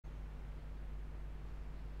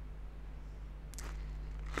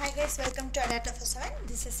guys, welcome to AddaKaamyaabiKa.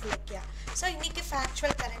 This is Lakya. So இன்னைக்கு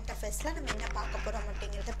factual current affairsல நம்ம என்ன பார்க்க போறோம்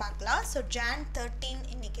அப்படிங்கறத பார்க்கலாம். So Jan 13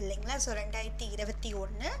 இன்னைக்கு இல்லைங்களா? So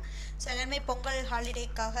 2021. So எல்லாமே பொங்கல்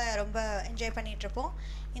ஹாலிடேக்காக ரொம்ப என்ஜாய் பண்ணிட்டு இருப்போம்.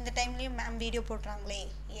 இந்த டைம்லயும் மேம் வீடியோ போடுறாங்களே.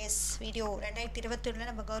 எஸ் வீடியோ 2021ல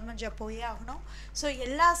நம்ம கவர்மெண்ட் ஜாப் போயே ஆகணும். ஸோ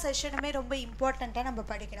எல்லா செஷனுமே ரொம்ப இம்பார்ட்டண்ட்டாக நம்ம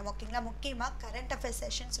படிக்கணும் ஓகேங்களா. முக்கியமாக கரண்ட் அஃபேர்ஸ்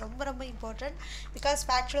செஷன்ஸ் ரொம்ப important. Because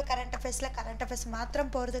factual current அஃபேர்ஸில் current affairs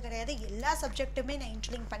மாத்திரம் போகிறது கிடையாது, எல்லா சப்ஜெக்ட்டுமே நான்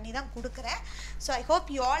இன்க்ளூட் பண்ணி தான் கொடுக்குறேன். So I hope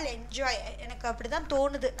you all enjoy. எனக்கு அப்படி தான்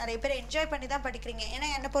தோணுது, நிறைய பேர் என்ஜாய் பண்ணி தான் படிக்கிறீங்க. ஏன்னா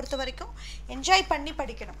என்னை பொறுத்த வரைக்கும் என்ஜாய் பண்ணி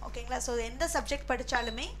படிக்கணும் ஓகேங்களா. ஸோ எந்த சப்ஜெக்ட்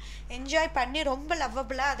படித்தாலுமே என்ஜாய் பண்ணி ரொம்ப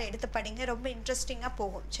லவ்வபுளாக அதை எடுத்து படிங்க, ரொம்ப இன்ட்ரெஸ்டிங்காக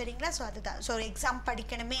போகும் சரிங்களா. ஸோ அதுதான். ஸோ ஒரு எக்ஸாம்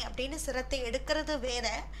படிக்கணுமே அப்படின்னு சிரத்தை எடுக்கிறது வேற,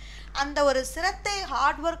 அந்த ஒரு சிரத்தை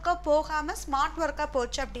ஹார்ட் ஒர்க்காக போகாமல் ஸ்மார்ட் ஒர்க்காக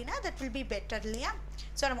போச்சு அப்படின்னா தட் வில் பி பெட்டர் இல்லையா.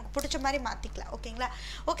 ஸோ நமக்கு பிடிச்ச மாதிரி மாற்றிக்கலாம் ஓகேங்களா.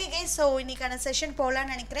 ஓகே கைஸ், ஸோ இன்றைக்கான செஷன்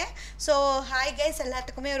போகலான்னு நினைக்கிறேன். ஸோ ஹாய் கைஸ்,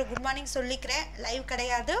 எல்லாத்துக்குமே ஒரு குட் மார்னிங் சொல்லிக்கிறேன். லைவ்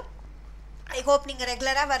கிடையாது. ஐ ஹோப் நீங்கள்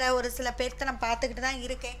ரெகுலராக வர ஒரு சில பேர்த்த நான் பார்த்துக்கிட்டு தான்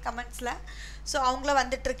இருக்கேன் கமெண்ட்ஸில். ஸோ அவங்களும்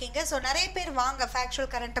வந்துட்டுருக்கீங்க. ஸோ நிறைய பேர் வாங்க ஃபேக்சுவல்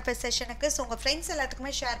கரண்ட் அஃபேர்ஸ் செஷனுக்கு. ஸோ உங்கள் ஃப்ரெண்ட்ஸ்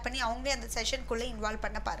எல்லாத்துக்குமே ஷேர் பண்ணி அவங்களே அந்த செஷனுக்குள்ளே இன்வால்வ்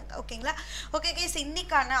பண்ண பாருங்கள் ஓகேங்களா. ஓகே கேஸ்,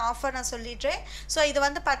 இன்றைக்கான ஆஃபர் நான் சொல்லிடுறேன். ஸோ இது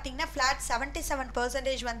வந்து பார்த்தீங்கன்னா ஃப்ளாட்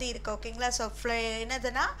 77% வந்து இருக்குது ஓகேங்களா. ஸோ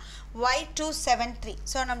என்னதுன்னா Y273.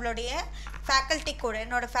 ஸோ நம்மளுடைய ஃபேக்கல்ட்டி கோடு,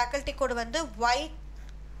 என்னோடய ஃபேக்கல்ட்டி கோடு வந்து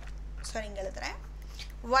இங்கே எழுதுகிறேன்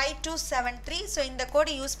Y273. ஸோ இந்த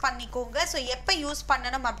கோடு யூஸ் பண்ணிக்கோங்க. ஸோ எப்போ யூஸ்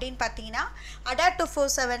பண்ணணும் அப்படின்னு பார்த்தீங்கன்னா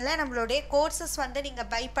AddaKaamyaabiKa நம்மளுடைய கோர்சஸ் வந்து நீங்கள்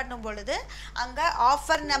பை பண்ணும் பொழுது அங்கே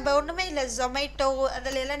ஆஃபர், நம்ம ஒன்றுமே இல்லை, ஜொமேட்டோ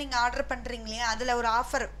அதில் எல்லாம் நீங்கள் ஆர்டர் பண்ணுறீங்க இல்லையா, அதில் ஒரு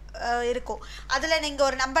ஆஃபர் இருக்கும். அதில் நீங்கள்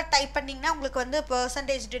ஒரு நம்பர் டைப் பண்ணிங்கன்னா உங்களுக்கு வந்து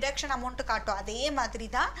 % டிடக்ஷன் அமௌண்ட்டு காட்டும். அதே மாதிரி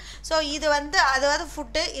தான். ஸோ இது வந்து அதாவது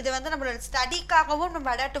ஃபுட்டு, இது வந்து நம்மளோட ஸ்டடிக்காகவும் நம்ம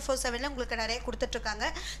AddaKaamyaabiKa உங்களுக்கு நிறைய கொடுத்துட்ருக்காங்க.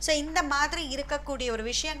 ஸோ இந்த மாதிரி இருக்கக்கூடிய ஒரு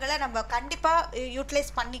விஷயங்களை நம்ம கண்டிப்பாக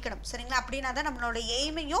யூட்டிலைஸ் பண்ணிக்கணும் சரிங்களா. அப்படின்னா தான் நம்மளோட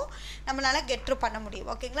எய்மையும் நம்மளால் கெட்ரு பண்ண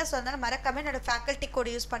முடியும் ஓகேங்களா. ஸோ அதனால் மறக்காமல் என்னோடய ஃபேக்கல்ட்டி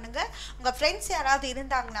கோடு யூஸ் பண்ணுங்கள். உங்கள் ஃப்ரெண்ட்ஸ் யாராவது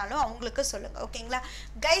இருந்தாங்கனாலும் அவங்களுக்கு சொல்லுங்கள் ஓகேங்களா.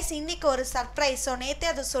 கைஸ், இன்றைக்கி ஒரு சர்ப்ரைஸ். ஸோ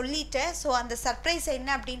நேற்றே அதை சொல்லிட்டேன். ஸோ அந்த சர்ப்ரைஸ்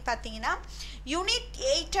என்ன அப்படின்னு பார்த்தீங்கன்னா யூனிட்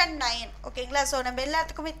 8 and 9 ஓகேங்களா. ஸோ நம்ம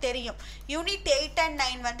எல்லாத்துக்குமே தெரியும் யூனிட் 8 and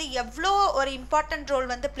 9 வந்து எவ்வளோ ஒரு இம்பார்ட்டன்ட் ரோல்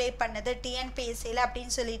வந்து ப்ளே பண்ணுது டிஎன்பிஎஸ்சியில்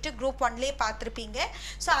அப்படின்னு சொல்லிட்டு குரூப் 1லேயே பார்த்துருப்பீங்க.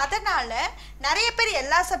 ஸோ அதனால் நிறைய பேர்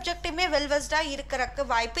எல்லா சப்ஜெக்ட்டுமே வெல்வெஸ்டாக இருக்கிறதுக்கு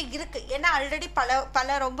வாய்ப்பு இருக்குது. ஏன்னா ஆல்ரெடி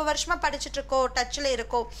பல ரொம்ப வருஷமாக படிச்சுட்ருக்கோம், டச்சில்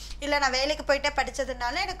இருக்கோ, இல்லை நான் வேலைக்கு போயிட்டே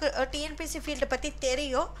படித்ததுனால எனக்கு டிஎன்பிஎஸ்சி ஃபீல்டை பற்றி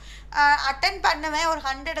தெரியும். அட்டன் பண்ணுவேன், ஒரு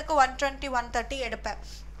 100க்கு 120 130 எடுப்பேன்.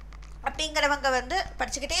 அப்படிங்கிறவங்க வந்து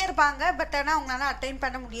படிச்சுக்கிட்டே இருப்பாங்க. பட் ஆனால் அவங்களால அட்டைன்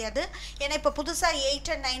பண்ண முடியாது. ஏன்னா இப்போ புதுசாக 8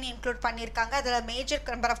 and 9 இன்க்ளூட் பண்ணியிருக்காங்க. அதில் மேஜர்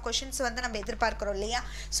நம்பர் ஆஃப் கொஷின்ஸ் வந்து நம்ம எதிர்பார்க்குறோம் இல்லையா.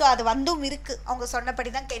 ஸோ அது வந்தும் இருக்குது, அவங்க சொன்னபடி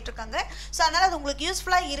தான் கேட்டிருக்காங்க. ஸோ அதனால் அது உங்களுக்கு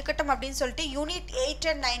யூஸ்ஃபுல்லாக இருக்கட்டும் அப்படின்னு சொல்லிட்டு யூனிட்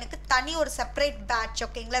 8 and 9க்கு தனி ஒரு செப்பரேட் பேட்ச்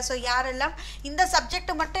ஓகேங்களா. ஸோ யாரெல்லாம் இந்த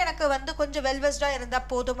சப்ஜெக்ட் மட்டும் எனக்கு வந்து கொஞ்சம் வெல்வெஸ்டாக இருந்தால்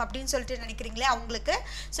போதும் அப்படின்னு சொல்லிட்டு நினைக்கிறீங்களே அவங்களுக்கு.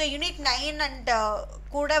 ஸோ யூனிட் 9 அண்ட்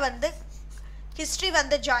கூட வந்து ஹிஸ்ட்ரி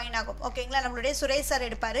வந்து ஜாயின் ஆகும் ஓகேங்களா. நம்மளுடைய சுரேஷ் சார்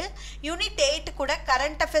எடுப்பார். யூனிட் 8 கூட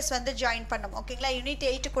கரண்ட் அஃபேர்ஸ் வந்து ஜாயின் பண்ணும் ஓகேங்களா. யூனிட்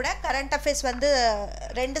 8 கூட கரண்ட் அஃபேர்ஸ் வந்து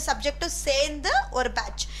 2 சப்ஜெக்டும் சேர்ந்து ஒரு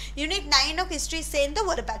பேட்ச், யூனிட் 9ம் ஹிஸ்ட்ரி சேர்ந்து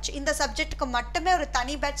ஒரு பேட்ச். இந்த சப்ஜெக்ட்டுக்கு மட்டுமே ஒரு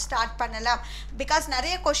தனி பேட்ச் ஸ்டார்ட் பண்ணலாம். பிகாஸ்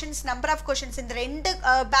நிறைய கொஷின்ஸ், நம்பர் ஆஃப் கொஷின்ஸ் இந்த 2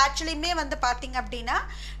 பேட்ச்லேயுமே வந்து பார்த்திங்க அப்படின்னா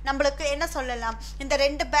நம்மளுக்கு என்ன சொல்லலாம், இந்த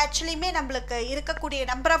 2 பேட்ச்லேயுமே நம்மளுக்கு இருக்கக்கூடிய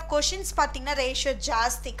நம்பர் ஆஃப் கொஷின்ஸ் பார்த்திங்கன்னா ரேஷியோ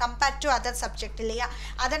ஜாஸ்தி கம்பேர்ட் டு அதர் சப்ஜெக்ட் இல்லையா.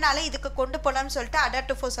 அதனால் இதுக்கு கொண்டு போகலாம் சொல்லிட்டு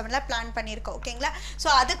AddaKaamyaabiKa பிளான் பண்ணியிருக்கோம் ஓகேங்களா. ஸோ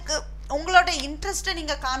அதுக்கு உங்களோட இன்ட்ரெஸ்ட்டை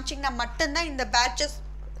நீங்கள் காமிச்சிங்கன்னா மட்டும்தான் இந்த பேட்சஸ்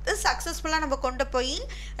சக்ஸஸ்ஃபுல்லாக நம்ம கொண்டு போய்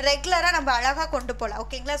ரெகுலராக நம்ம அழகாக கொண்டு போகலாம்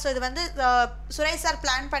ஓகேங்களா. ஸோ இது வந்து சுரேஷ் சார்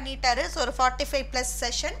பிளான் பண்ணிட்டாரு. ஸோ ஒரு 45+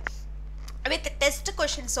 செஷன் வித் டெஸ்ட்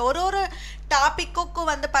கொஷின்ஸ், ஒரு டாப்பிக்கும்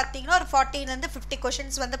வந்து பார்த்தீங்கன்னா ஒரு 40லேருந்து 50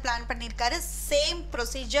 கொஷின்ஸ் வந்து பிளான் பண்ணியிருக்காரு. Same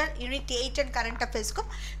procedure unit 8 and current அஃபேர்ஸ்க்கும்.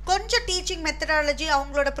 கொஞ்சம் டீச்சிங் மெத்தடாலஜி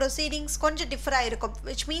அவங்களோட ப்ரொசீடிங்ஸ் கொஞ்சம் டிஃபராக இருக்கும்.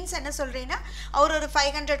 விச் மீன்ஸ் என்ன சொல்கிறீங்கன்னா அவர் ஒரு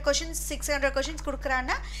 500 கொஷின்ஸ் 600 கொஷின்ஸ்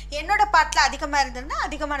கொடுக்குறான்னா என்னோட பார்ட்டில் அதிகமாக இருந்ததுன்னா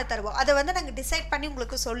அதிகமான தருவோம். அதை வந்து நாங்கள் டிசைட் பண்ணி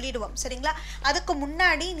உங்களுக்கு சொல்லிடுவோம் சரிங்களா. அதுக்கு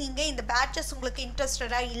முன்னாடி நீங்கள் இந்த பேட்சஸ் உங்களுக்கு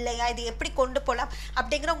இன்ட்ரெஸ்டடாக இல்லையா, இது எப்படி கொண்டு போகலாம்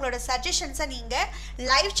அப்படிங்கிற உங்களோட சஜஷன்ஸை நீங்கள்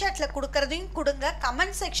லைவ் சாட்டில் கொடுக்குறதையும் கொடுங்க,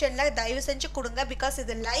 கமெண்ட் செக்ஷனில் தயவு செஞ்சு கொடுங்க. பிகாஸ்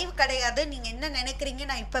இது லைவ் கிடையாது. நீங்கள் என்ன நினைக்கிறீங்க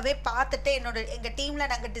நான் இப்போவே பார்த்துட்டு எங்கள் டீமில்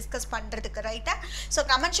நாங்கள் டிஸ்கஸ் பண்ணுறதுக்கு ரைட்டாக. ஸோ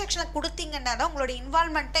கமெண்ட் செக்ஷனில் கொடுத்தீங்கன்னா தான் உங்களோட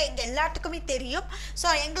இன்வால்மெண்ட்டை எங்கள் எல்லாத்துக்குமே தெரியும். ஸோ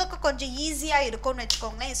எங்களுக்கு கொஞ்சம் ஈஸியாக இருக்கும்னு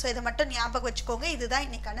வச்சுக்கோங்களேன். ஸோ இதை மட்டும் ஞாபகம் வச்சுக்கோங்க. இதுதான்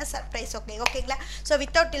இன்றைக்கான சர்ப்ரைஸ் ஓகேங்களா. ஸோ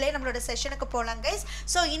வித்தவுட் டிலே நம்மளோட செஷனுக்கு போகலாம் கைஸ்.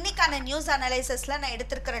 ஸோ இன்றைக்கான நியூஸ் அனலைசஸில் நான்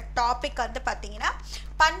எடுத்திருக்கிற டாபிக் வந்து பார்த்தீங்கன்னா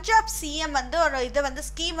பஞ்சாப் சிஎம் வந்து ஒரு இதை வந்து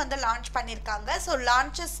ஸ்கீம் வந்து லான்ச் பண்ணியிருக்காங்க. So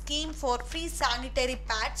launch scheme for free sanitary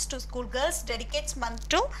bats to school girls dedicates month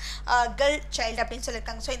to girl child அப்படின்னு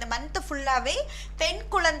சொல்லியிருக்காங்க. ஸோ இந்த மந்த் ஃபுல்லாகவே பெண்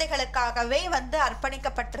குழந்தைகளுக்காகவே வந்து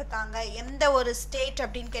அர்ப்பணிக்கப்பட்டிருக்காங்க. எந்த ஒரு ஸ்டேட்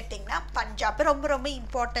அப்படின்னு கேட்டிங்கன்னா பஞ்சாப். ரொம்ப ரொம்ப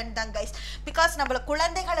இம்பார்ட்டன்ட் தான் கைஸ். பிகாஸ் நம்மள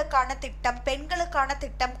குழந்தைகளுக்கான திட்டம், பெண்களுக்கான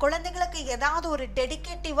திட்டம், குழந்தைகளுக்கு ஏதாவது ஒரு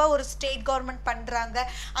டெடிகேட்டிவாக ஒரு ஸ்டேட் கவர்மெண்ட் பண்ணுறாங்க,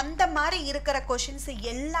 அந்த மாதிரி இருக்கிற கொஷின்ஸ்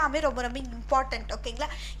எல்லாமே ரொம்ப ரொம்ப இம்பார்ட்டன்ட். ஓகேங்களா?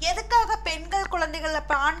 எதுக்காக பெண்கள் குழந்தைகள்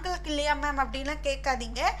அப்போ ஆண்களுக்கு இல்லையா மேம் அப்படின்லாம்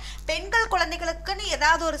கேட்காதீங்க. பெண்கள் குழந்தைகளுக்குன்னு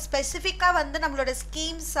ஏதாவது ஒரு ஸ்பெசிஃபிக்காக வந்து நம்மளோட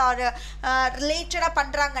ஸ்கீம்ஸ் ஆர் ரிலேட்டடாக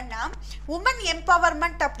பண்ணுறாங்கன்னா, உமன்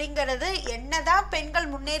எம்பவர்மெண்ட் அப்படிங்கிறது என்னதான் பெண்கள்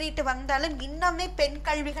முன்னேறிட்டு வந்தாலும் இன்னுமே பெண்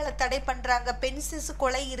கல்விகளை தடை பண்ணுறாங்க. பெண் சிசு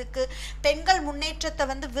கொலை இருக்குது. பெண்கள் முன்னேற்றத்தை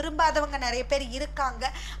வந்து விரும்பாதவங்க நிறைய பேர் இருக்காங்க.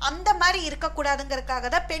 அந்த மாதிரி இருக்கக்கூடாதுங்கிறதுக்காக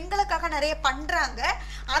தான் பெண்களுக்காக நிறைய பண்ணுறாங்க.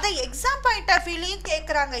 அதை எக்ஸாம் பாயிண்ட் ஆஃப் வியூலையும்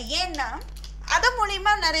கேட்குறாங்க. ஏன்னா அது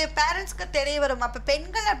மூலிமா நிறைய பேரண்ட்ஸ்க்கு தெரிய வரும். அப்போ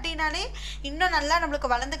பெண்கள் அப்படின்னாலே இன்னும் நல்லா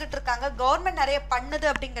நம்மளுக்கு வளர்ந்துக்கிட்டு இருக்காங்க, கவர்மெண்ட் நிறைய பண்ணுது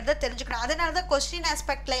அப்படிங்கிறத தெரிஞ்சுக்கணும். அதனால தான் கொஸ்டின்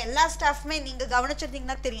ஆஸ்பெக்டில் எல்லா ஸ்டாஃப்மே நீங்கள்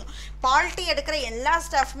கவனிச்சிருந்தீங்கன்னா தெரியும், பாலிட்டி எடுக்கிற எல்லா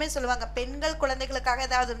ஸ்டாஃப்மே சொல்லுவாங்க பெண்கள் குழந்தைகளுக்காக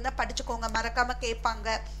ஏதாவது இருந்தால் படிச்சுக்கோங்க, மறக்காமல்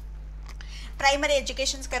கேட்பாங்க. ப்ரைமரி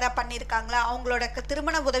எஜுகேஷன்ஸ்க்கு எதாவது பண்ணியிருக்காங்களா, அவங்களோட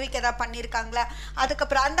திருமண உதவிக்கு எதாவது பண்ணியிருக்காங்களா,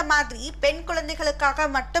 அதுக்கப்புறம் அந்த மாதிரி பெண் குழந்தைகளுக்காக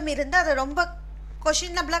மட்டும் இருந்து அதை ரொம்ப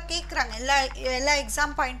கொஷினபிளாக கேட்குறாங்க எல்லா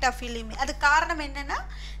எக்ஸாம் பாயிண்ட் ஆஃப் வியூலையுமே. அது காரணம் என்னென்னா,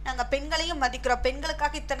 நாங்கள் பெண்களையும் மதிக்கிறோம்,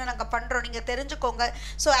 பெண்களுக்காக இத்தனை நாங்கள் பண்ணுறோம், நீங்கள் தெரிஞ்சுக்கோங்க.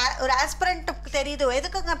 ஸோ ஒரு ஆஸ்பிரண்ட்டுக்கு தெரியுது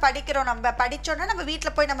எதுக்குங்க படிக்கிறோம், நம்ம படித்தோன்னா நம்ம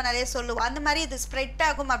வீட்டில் போய் நம்ம நிறைய சொல்லுவோம். அந்த மாதிரி இது ஸ்ப்ரெட்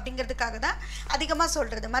ஆகும் அப்படிங்கிறதுக்காக தான் அதிகமாக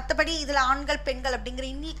சொல்கிறது. மற்றபடி இதில் ஆண்கள் பெண்கள் அப்படிங்கிற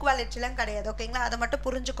இன்இக்வாலிட்டிலாம் கிடையாது. ஓகேங்களா? அதை மட்டும்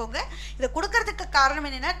புரிஞ்சுக்கோங்க. இதை கொடுக்கறதுக்கு காரணம்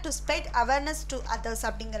என்னென்னா to spread awareness to others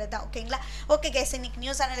அப்படிங்கிறது தான். ஓகேங்களா? ஓகே கேஸ், இன்னைக்கு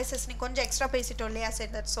நியூஸ் அனாலிசிஸ் நீ கொஞ்சம் எக்ஸ்ட்ரா பேசிட்டோம் இல்லையா?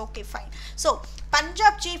 சரி, that's okay fine. So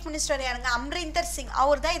Punjab chief minister யாருங்க? அம்ரிந்தர் சிங்.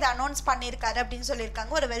 அவர் தான் இதை அனௌன்ஸ் பண்ணியிருக்காரு அப்படின்னு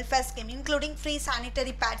சொல்லியிருக்காங்க. ஒரு welfare scheme including free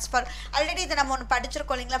sanitary bats for, already இதை நம்ம ஒன்று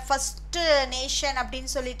படிச்சிருக்கோம் இல்லைங்களா, ஃபர்ஸ்ட் நேஷன்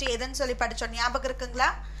அப்படின்னு சொல்லிட்டு எதுன்னு சொல்லி படித்தோம், ஞாபகம்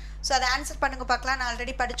இருக்குங்களா? ஸோ அதை ஆன்சர் பண்ணுங்க பார்க்கலாம். நான்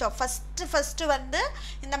ஆல்ரெடி படித்தோம். ஃபஸ்ட்டு வந்து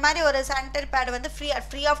இந்த மாதிரி ஒரு சானிடரி பேட் வந்து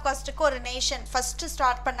ஃப்ரீ ஆஃப் காஸ்ட்டுக்கு ஒரு நேஷன் ஃபஸ்ட்டு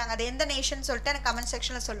ஸ்டார்ட் பண்ணாங்க. அது எந்த நேஷன் சொல்லிட்டு எனக்கு கமெண்ட்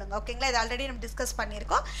செக்ஷனில் சொல்லுங்கள். ஓகேங்களா? இது ஆல்ரெடி நம்ம டிஸ்கஸ்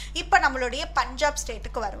பண்ணியிருக்கோம். இப்போ நம்மளுடைய பஞ்சாப்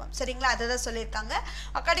ஸ்டேட்டுக்கு வருவோம். சரிங்களா? அதை தான் சொல்லியிருக்காங்க.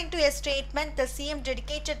 According to a statement, the CM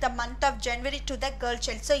dedicated the month of January to the girl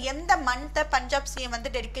child. So எந்த மந்த்தை பஞ்சாப் சிஎம்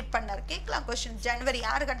வந்து டெடிகேட் பண்ணார்? கேட்கலாம் கொஸ்டின். ஜனவரி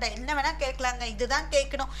யாரு கண்டா என்ன வேணால் கேட்கலாங்க, இதுதான்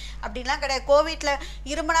கேட்கணும் அப்படின்லாம் கிடையாது. கோவிட்ல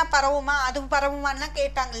இருமனா பரவுமா அதுவும் பரவுமான்லாம்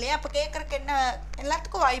கேட்டாங்க இல்லையா? அப்போ கேட்குறக்கு என்ன,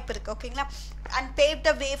 எல்லாத்துக்கும் வாய்ப்பு இருக்குது. ஓகேங்களா? and paved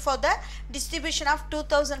the way for the distribution of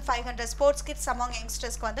 2500 sports kits among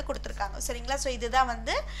youngstersக்கு வந்து கொடுத்துருக்காங்க. சரிங்களா? ஸோ இதுதான்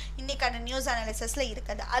வந்து இன்னைக்கான நியூஸ் அனாலிசிஸில்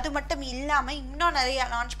இருக்குது. அது மட்டும் இல்லாமல் இன்னும் நிறைய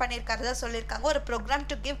லான்ச் பண்ணியிருக்கிறதா சொல்லியிருக்காங்க. ஒரு program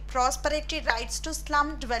to give prosperity rights to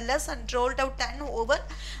slum dwellers and rolled out and over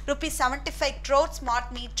 ₹75 crore smart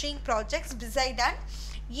metering projects beside and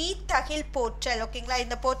Tahil portal. ஓகேங்களா?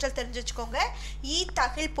 இந்த போர்ட்டல் தெரிஞ்சு வச்சுக்கோங்க.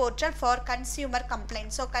 Tahil portal for consumer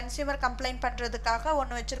complaint. So consumer complaint பண்ணுறதுக்காக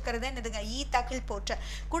ஒன்று வச்சிருக்கிறது என்னதுங்க, தகில் போர்ட்டல்.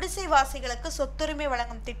 குடிசைவாசிகளுக்கு சொத்துரிமை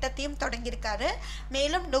வழங்கும் திட்டத்தையும் தொடங்கியிருக்காரு.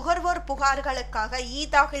 மேலும் நுகர்வோர் புகார்களுக்காக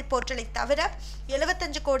தகில் போர்ட்டலை தவிர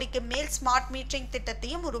 75 கோடிக்கு மேல் ஸ்மார்ட் மீட்டரிங்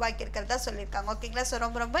திட்டத்தையும் உருவாக்கி இருக்கிறதா சொல்லியிருக்காங்க. ஓகேங்களா? ஸோ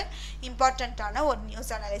ரொம்ப ரொம்ப இம்பார்ட்டண்ட்டான ஒரு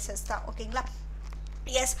நியூஸ் அனாலிசிஸ் தான். ஓகேங்களா?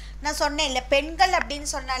 எஸ், நான் சொன்னேன் இல்லை, பெண்கள் அப்படின்னு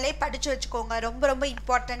சொன்னாலே படித்து வச்சுக்கோங்க, ரொம்ப ரொம்ப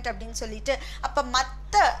இம்பார்ட்டண்ட் அப்படின்னு சொல்லிட்டு. அப்போ மற்ற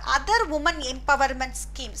அதர் உமன் எம்பவர்மெண்ட்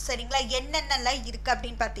ஸ்கீம் சரிங்களா என்னென்னலாம் இருக்குது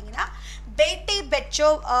அப்படின்னு பார்த்தீங்கன்னா, பேட்டி பெச்சோ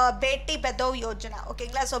பேட்டி பெதோ யோஜனா.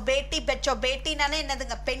 ஓகேங்களா? ஸோ பேட்டி பெச்சோ, பேட்டினாலே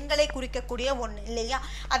என்னதுங்க, பெண்களை குறிக்கக்கூடிய ஒன்று இல்லையா?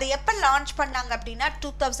 அதை எப்போ லான்ச் பண்ணாங்க அப்படின்னா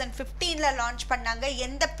 2015 லான்ச் பண்ணாங்க.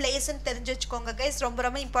 எந்த பிளேஸ்ன்னு தெரிஞ்சு வச்சுக்கோங்க கைஸ், ரொம்ப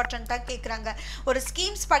ரொம்ப இம்பார்ட்டண்ட்டாக கேட்குறாங்க. ஒரு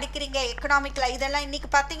ஸ்கீம்ஸ் படிக்கிறீங்க எக்கனாமிக்கில், இதெல்லாம்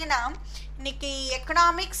இன்றைக்கி பார்த்தீங்கன்னா இன்னைக்கு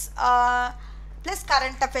எக்கனாமிக்ஸ் ப்ளஸ்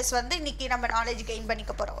கரண்ட் அஃபேர்ஸ் வந்து இன்றைக்கி நம்ம நாலேஜ் கெயின்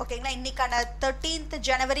பண்ணிக்க போகிறோம். ஓகேங்களா? இன்றைக்கான 13th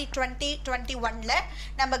January 2021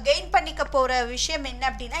 நம்ம கெயின் பண்ணிக்க போகிற விஷயம் என்ன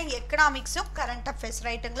அப்படின்னா எக்கனாமிக்ஸும் கரண்ட் அஃபேர்ஸ்.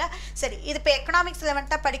 ரைட்டுங்களா? சரி, இது இப்போ எக்கனாமிக்ஸ்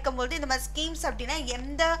 11th படிக்கும்போது இந்த மாதிரி ஸ்கீம்ஸ் அப்படின்னா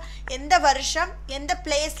எந்த வருஷம் எந்த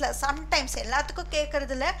பிளேஸில், சம்டைம்ஸ் எல்லாத்துக்கும்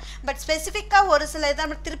கேட்குறது இல்லை, பட் ஸ்பெசிஃபிக்காக ஒரு சில இதை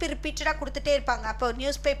நம்ம திருப்பி ரிப்பீட்டடாக கொடுத்துட்டே இருப்பாங்க. அப்போ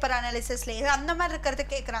நியூஸ் பேப்பர் அனாலிசிஸ்லேயே அந்த மாதிரி இருக்கிறது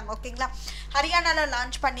கேட்குறாங்க. ஓகேங்களா? ஹரியானாவில்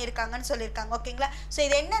லான்ச் பண்ணியிருக்காங்கன்னு சொல்லியிருக்காங்க. ஓகேங்களா? ஸோ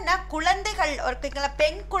இது என்னென்னா குழந்தைகள், ஓகேங்களா,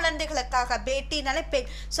 பெண் குழந்தைகளுக்காக, பேட்டினாலே பெண்.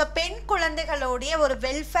 ஸோ பெண் குழந்தைகளுடைய ஒரு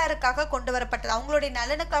வெல்ஃபேருக்காக கொண்டு வரப்பட்டது, அவங்களுடைய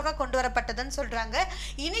நலனுக்காக கொண்டு வரப்பட்டதுன்னு சொல்கிறாங்க.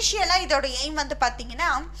 இனிஷியலாக இதோட எய்ம் வந்து பார்த்தீங்கன்னா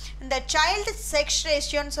இந்த சைல்டு செக்ஸ்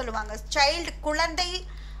ரேஷியோன்னு சொல்லுவாங்க, சைல்டு குழந்தை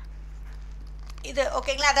இது.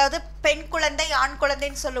 ஓகேங்களா? அதாவது பெண் குழந்தை ஆண்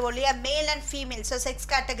குழந்தைன்னு சொல்லுவோம் இல்லையா, male and female, so sex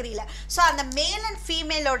கேட்டகரியில். ஸோ அந்த மேல் அண்ட்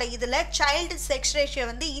ஃபீமேலோட இதில் சைல்டு செக்ஸ் ரேஷியோ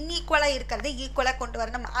வந்து இன்ஈக்குவலாக இருக்கிறது ஈக்குவலாக கொண்டு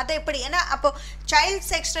வரணும். அதை எப்படி, ஏன்னா அப்போது சைல்டு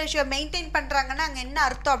செக்ஸ் ரேஷியோ மெயின்டைன் பண்ணுறாங்கன்னா அங்கே என்ன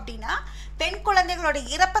அர்த்தம் அப்படின்னா பெண் குழந்தைகளோட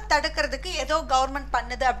இறப்பை தடுக்கிறதுக்கு ஏதோ கவர்மெண்ட்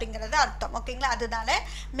பண்ணுது அப்படிங்கிறது அர்த்தம். ஓகேங்களா, அதனால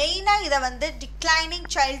மெயினாக இதை வந்து டிக்ளைனிங்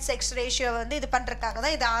சைல்டு செக்ஸ் ரேஷியோ வந்து இது பண்ணுறதுக்காக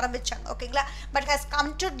தான் இதை ஆரம்பித்தாங்க. ஓகேங்களா, but has come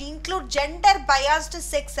to include gender biased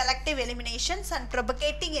sex selective eliminations and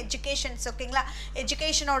propagating educations. ஓகேங்களா,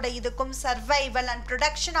 எஜுகேஷனோட இதுக்கும் survival and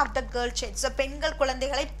production of the girl child, so பெண்கள்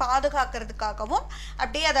குழந்தைகளை பாதுகாக்கிறதுக்காகவும்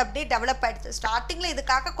அப்படியே அது அப்படியே டெவலப் ஆகிடுது. ஸ்டார்டிங்கில்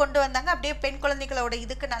இதுக்காக கொண்டு வந்தாங்க, அப்படியே பெண் குழந்தைகளோட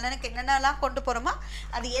இதுக்கு நலனுக்கு என்னென்னலாம் கொண்டு போகிறோமோ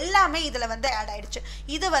அது எல்லாமே இதில் வந்து ஆட் ஆயிடுச்சு.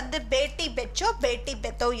 இது வந்து பேட்டி பெச்சோ பேட்டி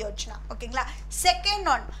பெத்தோ யோஜனா. ஓகேங்களா, செகண்ட்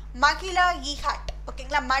ஒன் மகிழா இஹாட்.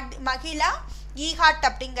 ஓகேங்களா, மகிழா இஹாட்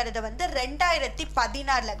அப்படிங்கிறது வந்து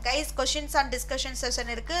 2016 guys questions and discussion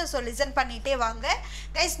session இருக்கு. ஸோ லிசன் பண்ணிட்டே வாங்க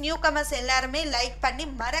கைஸ். நியூ கமர்ஸ் எல்லாருமே லைக் பண்ணி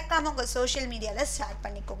மறக்காம உங்க சோஷியல் மீடியாவில் ஷேர்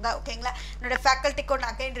பண்ணிக்கோங்க. ஓகேங்களா, என்னோட ஃபேக்கல்ட்டி கோட்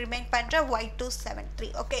அகைன் ரிமைண்ட் பண்ணுறேன்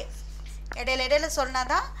Y273. ஓகே, இடையில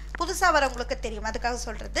சொன்னாதான் புதுசாக வரவங்களுக்கு தெரியும், அதுக்காக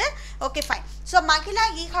சொல்கிறது. Okay fine. ஸோ மகிழா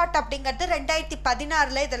இஹாட் அப்படிங்கிறது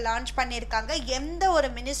 2016 இதை லான்ச் பண்ணியிருக்காங்க. எந்த ஒரு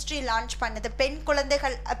மினிஸ்ட்ரி லான்ச் பண்ணுது,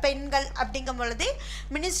 பெண்கள் அப்படிங்கும் பொழுது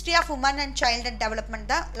ministry of woman and child and development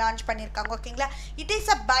தான் லான்ச் பண்ணியிருக்காங்க. ஓகேங்களா, it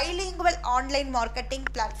is a bilingual online marketing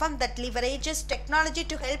platform that லிவரேஜஸ் technology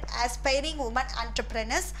to help aspiring woman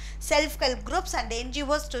entrepreneurs, self-help groups and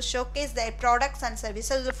NGOs to showcase their products and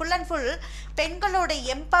services. Full and full பெண்களோட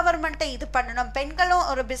எம்பவர்மெண்ட்டை இது பண்ணணும், பெண்களும்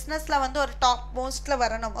ஒரு பிஸ்னஸில் வந்து ஒரு டாப் மோஸ்ட்டில்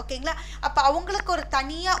வரணும். ஓகேங்களா, அப்போ அவங்களுக்கு ஒரு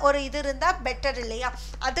தனியாக ஒரு இது இருந்தால் பெட்டர் இல்லையா,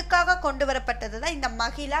 அதுக்காக கொண்டு வரப்பட்டது தான் இந்த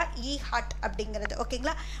மகிழா இஹாட் அப்படிங்கிறது.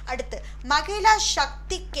 ஓகேங்களா, அடுத்து மகிழா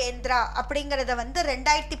சக்தி கேந்திரா அப்படிங்கிறத வந்து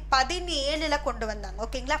 2017 கொண்டு வந்தாங்க.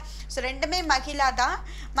 ஓகேங்களா, ஸோ ரெண்டுமே மகிழா தான்.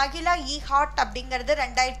 மகிழா இஹாட் அப்படிங்கிறது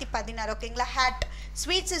 2016. ஓகேங்களா, ஹேட்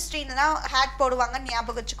ஸ்வீட்ஸ் ஹிஸ்ட்ரின்லாம் ஹேட் போடுவாங்க,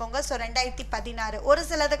 ஞாபகம் வச்சுக்கோங்க. ஸோ 2016 ஒரு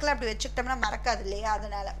சிலதுக்குலாம் அப்படி வச்சுக்கிட்டோம்னா மறக்காது இல்லையா,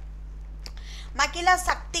 அதனால மகிழா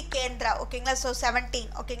சக்தி கேந்திரா. ஓகேங்களா, ஸோ 17.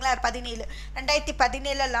 ஓகேங்களா,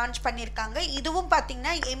 2017 லான்ச் பண்ணியிருக்காங்க. இதுவும்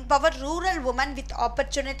பார்த்தீங்கன்னா empower rural woman with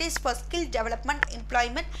opportunities for skill development,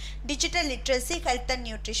 employment, digital literacy, health and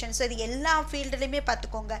nutrition. So இது எல்லா ஃபீல்டுலையுமே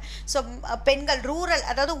பார்த்துக்கோங்க. ஸோ பெண்கள் ரூரல்,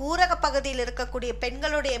 அதாவது ஊரக பகுதியில் இருக்கக்கூடிய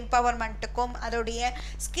பெண்களுடைய எம்பவர்மெண்ட்டுக்கும் அதோடைய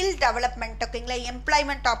ஸ்கில் டெவலப்மெண்ட், ஓகேங்களா,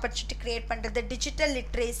 எம்ப்ளாய்மெண்ட் ஆப்பர்ச்சுனிட்டி கிரியேட் பண்ணுறது, digital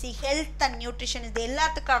literacy, health and nutrition, இது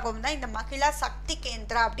எல்லாத்துக்காகவும் தான் இந்த மகிழா சக்தி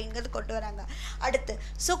கேந்திரா அப்படிங்கிறது கொண்டு வராங்க. அடுத்து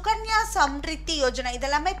சுகன்யா சம்ரித்தி யோஜனா,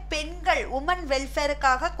 இதெல்லாமே பெண்கள் உமன்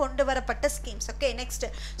வெல்ஃபேருக்காக கொண்டு வரப்பட்ட schemes. Okay, next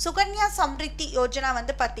Sukanya Samriddhi Yojana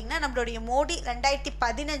வந்து பார்த்தீங்கன்னா நம்மளுடைய மோடி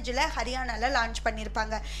 2015 ஹரியானாவில் லான்ச்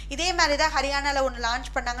பண்ணியிருப்பாங்க. இதே மாதிரி தான் ஹரியானாவில் ஒன்று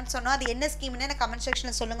லான்ச் பண்ணாங்கன்னு சொன்னோம். அது என்ன ஸ்கீம்னு எனக்கு கமெண்ட்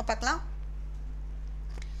செக்ஷனில் சொல்லுங்கள் பார்க்கலாம்.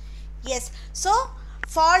 S, so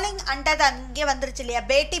falling under the இங்கே வந்துருச்சு இல்லையா,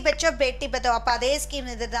 பேட்டி பெச்சோ பேட்டி பெத்தோ, அப்போ அதே ஸ்கீம்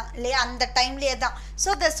இது தான் இல்லையா, அந்த டைம்லேயே தான். So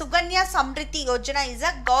the Sukanya Samriddhi Yojana is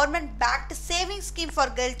a government packed saving scheme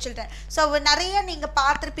for girl children. So நிறைய நீங்கள்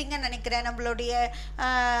பார்த்துருப்பீங்கன்னு நினைக்கிறேன், நம்மளுடைய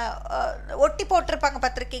ஒட்டி போட்டிருப்பாங்க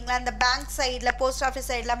பார்த்துருக்கீங்களா, இந்த பேங்க் சைடில் போஸ்ட் ஆஃபீஸ்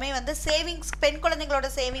சைடு எல்லாமே வந்து சேவிங்ஸ், பெண் குழந்தைங்களோட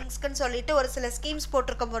சேவிங்ஸ்க்குன்னு சொல்லிட்டு ஒரு சில ஸ்கீம்ஸ்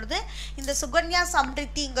போட்டிருக்கும் பொழுது இந்த சுகன்யா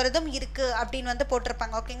சம்ரித்திங்கிறதும் இருக்குது அப்படின்னு வந்து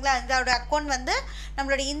போட்டிருப்பாங்க. ஓகேங்களா, இதோட அக்கௌண்ட் வந்து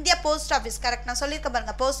நம்மளுடைய இந்தியா போஸ்ட் ஆஃபீஸ், கரெக்ட் நான் சொல்லியிருக்க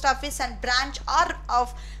post office and branch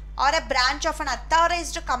or a branch of an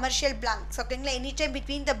authorized commercial banks. ஓகேங்களா, anytime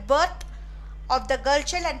between the birth of the girl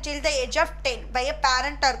child until the age of 10 by a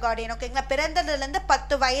parent or guardian. ஓகேங்களா, பிறந்ததிலிருந்து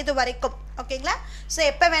 10 வயது வரைக்கும். ஓகேங்களா, so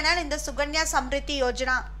எப்போ வேணாலும் இந்த சுகன்யா சம்ரித்தி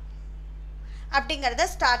யோஜனா அப்படிங்கிறத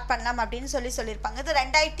ஸ்டார்ட் பண்ணலாம் அப்படின்னு சொல்லியிருப்பாங்க. இது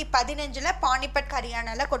 2015 பானிபட்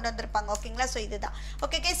ஹரியானாவில் கொண்டு வந்திருப்பாங்க. ஓகேங்களா, ஸோ இதுதான்.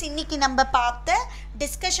 ஓகே கேஸ், இன்னைக்கு நம்ம பார்த்த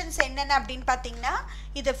டிஸ்கஷன்ஸ் என்னென்ன அப்படின்னு பார்த்தீங்கன்னா,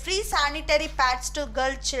 இது free sanitary bats to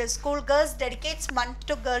girl child, school girls dedicates month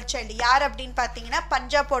to girl child. யார் அப்படின்னு பார்த்தீங்கன்னா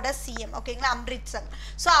பஞ்சாபோட சிஎம். ஓகேங்களா, அம்ரித்சர்.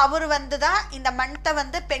 ஸோ அவர் வந்து தான் இந்த மந்த்தை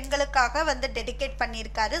வந்து பெண்களுக்காக வந்து டெடிகேட்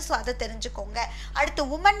பண்ணியிருக்காரு. ஸோ அதை தெரிஞ்சுக்கோங்க. அடுத்து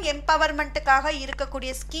உமன் எம்பவர்மெண்ட்டுக்காக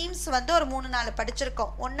இருக்கக்கூடிய ஸ்கீம்ஸ் வந்து ஒரு 3-4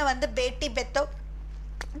 படிச்சிருக்கோம். ஒன்று வந்து பேட்டி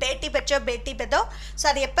பெச்சோ பேட்டி பெதோ. ஸோ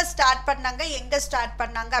அது எப்போ ஸ்டார்ட் பண்ணாங்க, எங்கே ஸ்டார்ட்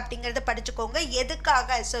பண்ணாங்க அப்படிங்கிறத படிச்சுக்கோங்க.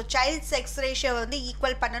 எதுக்காக, ஸோ சைல்ட் செக்ஸ் ரேஷியோ வந்து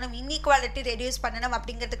ஈக்குவல் பண்ணணும், இன்இக்வாலிட்டி ரெடியூஸ் பண்ணணும்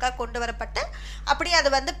அப்படிங்கிறதுக்காக கொண்டு வரப்பட்டு அப்படியே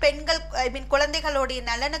அது வந்து பெண்கள் குழந்தைகளுடைய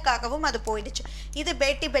நலனுக்காகவும் அது போயிடுச்சு. இது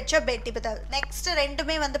பேட்டி பெச்சோ பேட்டி பெதோ. நெக்ஸ்ட்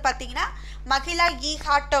ரெண்டுமே வந்து பார்த்தீங்கன்னா மகிழா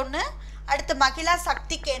இஹாட் ஒன்று, அடுத்து மகிழா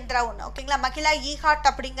சக்தி கேந்திரா ஒன்று ஓகேங்களா. மகிழா ஹார்ட்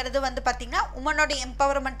அப்படிங்கிறது வந்து பார்த்தீங்கன்னா உமனோட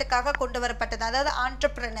எம்பவர்மெண்ட்டுக்காக கொண்டு வரப்பட்டது. அதாவது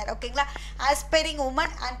ஆண்டர்பிரினர் ஓகேங்களா. Aspiring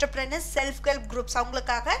woman entrepreneurs self help groups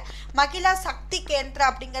அவங்களுக்காக மகிழா சக்தி கேந்திரா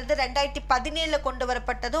அப்படிங்கிறது 2017 கொண்டு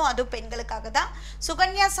வரப்பட்டதும் அதுவும் பெண்களுக்காக தான்.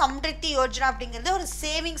 சுகன்யா சம்ரித்தி யோஜனா அப்படிங்கிறது ஒரு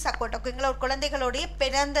சேவிங்ஸ் அக்கௌண்ட் ஓகேங்களா. ஒரு குழந்தைகளுடைய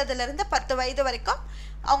பிறந்ததுலேருந்து 10 வயது வரைக்கும்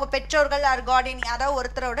அவங்க பெற்றோர்கள் ஆர் கார்டியன் யாராவது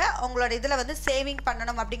ஒருத்தரோட அவங்களோட இதில் வந்து சேவிங்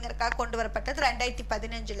பண்ணணும் அப்படிங்கிறதுக்காக கொண்டு வரப்பட்டது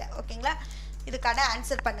 2015 ஓகேங்களா. இதுக்கான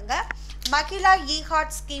ஆன்சர் பண்ணுங்க. Mahila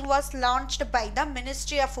heart scheme was launched by the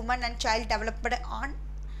ministry of woman and child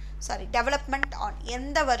development on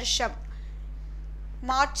எந்த வருஷம்?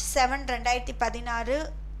 March 7 2016,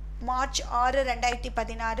 March 6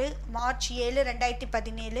 2016, March 7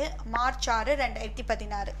 2017, March 6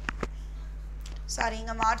 2016. Sorry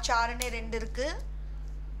இங்கே மார்ச் 6ன்னு 2 இருக்கு.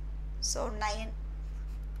 ஸோ 9.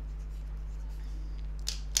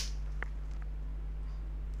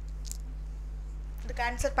 இதுக்கு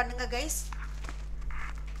ஆன்சர் பண்ணுங்க guys.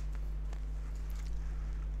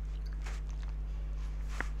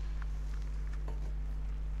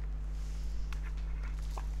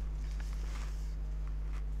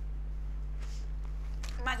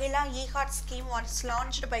 Mahila heart scheme was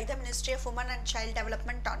launched by the ministry of woman and child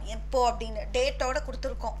development on எப்போ அப்படின்னு டேட்டோட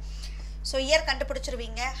கொடுத்துருக்கோம். So year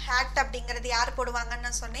கண்டுபிடிச்சிருவீங்க. Had அப்படிங்கிறது யார் போடுவாங்கன்னு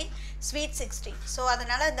நான் சொன்னேன், ஸ்வீட் 16. ஸோ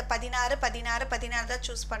அதனால் இந்த 16 தான்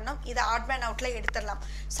சூஸ் பண்ணோம். இதை ஆட் மேன் அவுட்டில் எடுத்துடலாம்.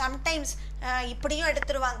 சம்டைம்ஸ் இப்படியும்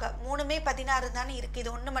எடுத்துருவாங்க, 3மே 16 தானே இருக்குது,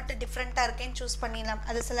 இது ஒன்று மட்டும் டிஃப்ரெண்ட்டாக இருக்கேன்னு சூஸ் பண்ணிடலாம்.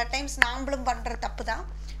 அது சில டைம்ஸ் நாம்பளும் பண்ணுற தப்பு தான்.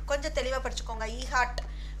 கொஞ்சம் தெளிவாக படிச்சுக்கோங்க. ஹார்ட்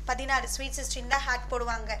 16 ஸ்வீட் 16 தான் ஹேட்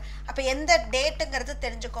போடுவாங்க. அப்போ எந்த டேட்டுங்கிறது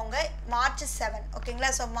தெரிஞ்சுக்கோங்க. மார்ச் 7 ஓகேங்களா.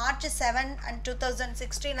 ஸோ மார்ச் 7 and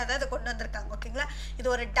 2016 தான் இதை கொண்டு வந்திருக்காங்க ஓகேங்களா. இது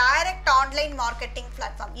ஒரு direct online marketing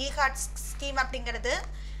platform. Heart scheme அப்படிங்கிறது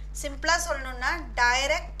சிம்பிளாக சொல்லணும்னா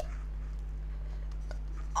டைரக்ட்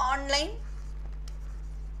ஆன்லைன்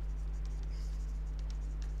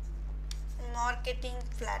மார்க்கெட்டிங்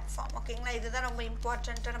பிளாட்ஃபார்ம் ஓகேங்களா. இதுதான் ரொம்ப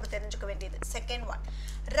இம்பார்ட்டண்ட்டாக நம்ம தெரிஞ்சுக்க வேண்டியது. Second one,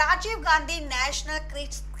 Rajiv Gandhi national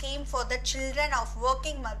kids scheme for the children of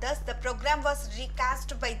working mothers. The program was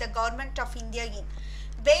recast by the government of India in.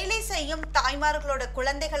 வேலை செய்யும் தாய்மார்களோட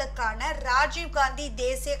குழந்தைகளுக்கான ராஜீவ் காந்தி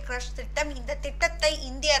தேசிய கிரஷ் திட்டம். இந்த திட்டத்தை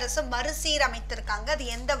இந்திய அரசு மறுசீரமைத்திருக்காங்க. அது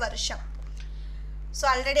எந்த வருஷம்? ஸோ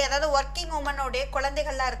ஆல்ரெடி அதாவது ஒர்க்கிங் உமனோடைய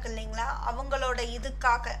குழந்தைகள்லாம் இருக்கு இல்லைங்களா, அவங்களோட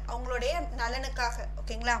இதுக்காக அவங்களுடைய நலனுக்காக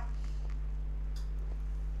ஓகேங்களா.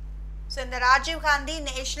 ஸோ இந்த Rajiv Gandhi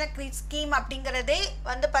national kids scheme அப்படிங்கிறதே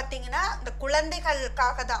வந்து பார்த்தீங்கன்னா இந்த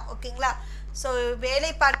குழந்தைகளுக்காக தான் ஓகேங்களா. ஸோ வேலை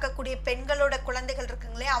பார்க்கக்கூடிய பெண்களோட குழந்தைகள்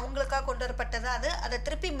இருக்குங்களே அவங்களுக்காக கொண்டு வரப்பட்டது. அதை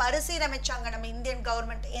திருப்பி மறுசீரமைச்சாங்க நம்ம இந்தியன்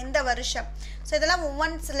கவர்மெண்ட். எந்த வருஷம்? ஸோ இதெல்லாம்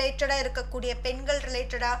உமன்ஸ் ரிலேட்டடாக இருக்கக்கூடிய, பெண்கள்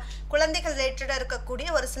ரிலேட்டடாக, குழந்தைகள் ரிலேட்டடாக இருக்கக்கூடிய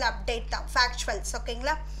ஒரு சில அப்டேட் தான், ஃபேக்சுவல்ஸ்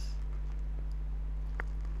ஓகேங்களா.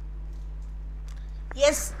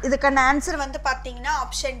 எஸ், இதுக்கான ஆன்சர் வந்து பார்த்தீங்கன்னா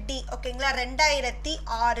ஆப்ஷன் டி ஓகேங்களா,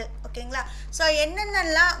 2006 ஓகேங்களா. ஸோ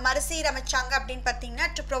என்னென்னலாம் மறுசீரமைச்சாங்க அப்படின்னு பார்த்தீங்கன்னா,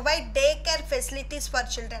 to provide day care facilities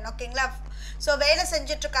for children ஓகேங்களா. ஸோ வேலை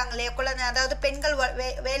செஞ்சிட்ருக்காங்க இல்லையா குழந்தை, அதாவது பெண்கள்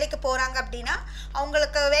வேலைக்கு போகிறாங்க அப்படின்னா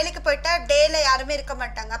அவங்களுக்கு வேலைக்கு போயிட்டா டேல யாருமே இருக்க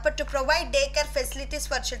மாட்டாங்க. அப்போ to provide day care facilities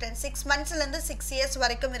for children 6 monthsலேருந்து 6 years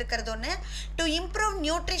வரைக்கும் இருக்கிறது ஒன்று. To improve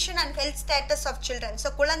nutrition and health status of children.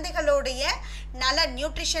 So குழந்தைகளுடைய நல்ல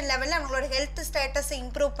நியூட்ரிஷன் லெவலில் அவங்களோட ஹெல்த் ஸ்டேட்டஸை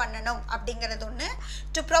இம்ப்ரூவ் பண்ணணும் அப்படிங்கிறது ஒன்று.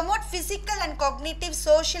 To promote physical and cognitive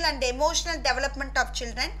social and emotional development of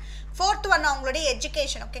children. 4th one அவங்களுடைய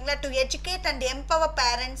எஜுகேஷன் ஓகேங்களா, to educate and empower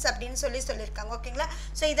parents அப்படின்னு சொல்லியிருக்காங்க ஓகேங்களா.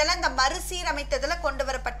 ஸோ இதெல்லாம் இந்த மறுசீரமைத்ததில் கொண்டு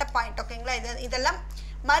வரப்பட்ட பாயிண்ட் ஓகேங்களா. இதெல்லாம்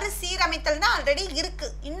மறுசீரமைத்தல்னா ஆல்ரெடி இருக்கு,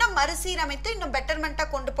 இன்னும் மறுசீரமைத்து இன்னும்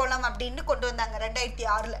பெட்டர்மெண்ட்டாக கொண்டு போகலாம் அப்படின்னு கொண்டு வந்தாங்க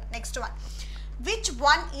 2006. Next one, which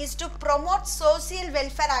one is to promote social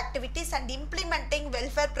welfare activities and implementing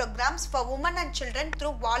welfare programs for women and children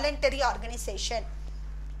through voluntary organization?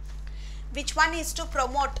 which one is to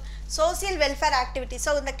promote social welfare activities?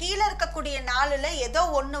 So இந்த கீழே இருக்கக்கூடிய 4ல் ஏதோ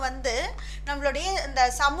ஒன்று வந்து நம்மளுடைய இந்த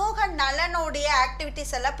சமூக நலனுடைய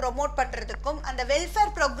ஆக்டிவிட்டிஸ் எல்லாம் ப்ரொமோட் பண்ணுறதுக்கும், அந்த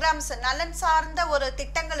வெல்ஃபேர் ப்ரோக்ராம்ஸ் நலன் சார்ந்த ஒரு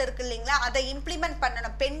திட்டங்கள் இருக்குது இல்லைங்களா, அதை இம்ப்ளிமெண்ட்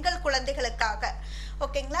பண்ணணும் பெண்கள் குழந்தைகளுக்காக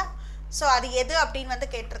ஓகேங்களா. ஸோ அது எது அப்படின்னு வந்து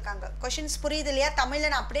கேட்டிருக்காங்க. கொஷின்ஸ் புரியுது இல்லையா? தமிழில்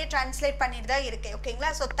நான் அப்படியே டிரான்ஸ்லேட் பண்ணிட்டு தான் இருக்கேன் ஓகேங்களா.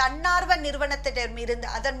 ஸோ தன்னார்வ நிறுவனத்திடமிருந்து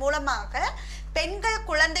அதன் மூலமாக பெண்கள்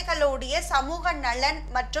குழந்தைகளுடைய சமூக நலன்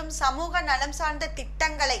மற்றும் சமூக நலம் சார்ந்த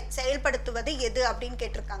திட்டங்களை செயல்படுத்துவது எது அப்படின்னு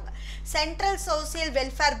கேட்டிருக்காங்க. Central social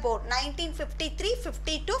welfare board 1953,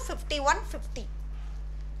 52, 51, 50.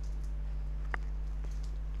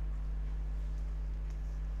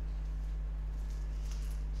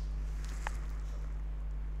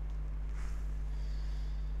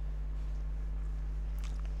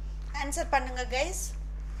 Answer பண்ணுங்க guys.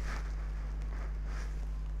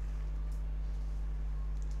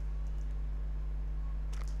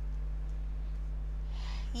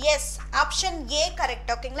 Yes, option A correct.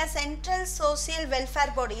 ஓகேங்களா, சென்ட்ரல் சோசியல்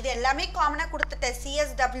வெல்ஃபேர் போர்டு இது எல்லாமே காமனாக கொடுத்துட்ட.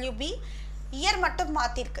 CSWB இயர் மட்டும்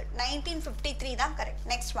மாற்றிருக்கு. 1953 தான் correct.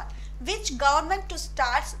 Next one, which government to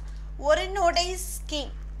starts ஒருநோடை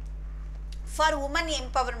scheme for woman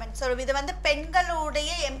empowerment. So இது வந்து பெண்களுடைய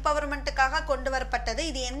எம்பவர்மெண்ட்டுக்காக கொண்டு வரப்பட்டது.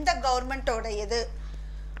 இது எந்த கவர்மெண்ட்டோடையது?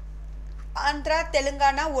 Andhra,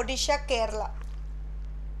 Telangana, Odisha, Kerala.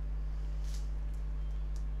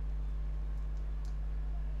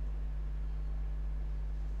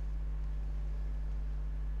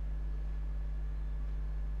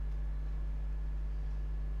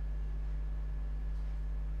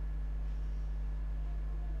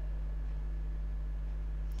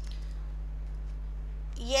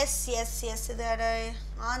 S S S இது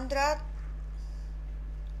ஆந்திரா.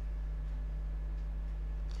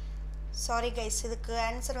 சாரி கைஸ், இதுக்கு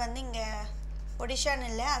ஆன்சர் வந்து இங்கே ஒடிஷான்னு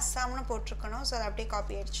இல்லை, அஸ்ஸாம்னு போட்டிருக்கணும். ஸோ அது அப்படியே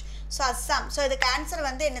காப்பி ஆயிடுச்சு. ஸோ அஸ்ஸாம். ஸோ இதுக்கு ஆன்சர்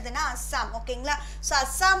வந்து என்னதுன்னா அஸ்ஸாம். ஓகேங்களா, ஸோ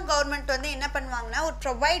அஸ்ஸாம் கவர்மெண்ட் வந்து என்ன பண்ணுவாங்கன்னா ஒரு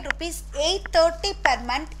provide ₹830 per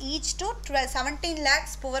month each to 17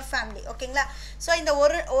 lakhs poor family. ஓகேங்களா, ஸோ இந்த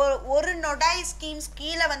ஒரு நொடாய் ஸ்கீம்ஸ்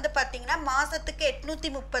கீழே வந்து பார்த்தீங்கன்னா மாதத்துக்கு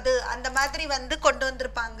 830 அந்த மாதிரி வந்து கொண்டு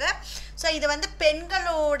வந்திருப்பாங்க. ஸோ இது வந்து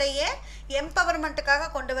பெண்களுடைய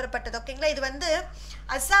எம்பவர்மெண்ட்டுக்காக கொண்டு வரப்பட்டது. ஓகேங்களா, இது வந்து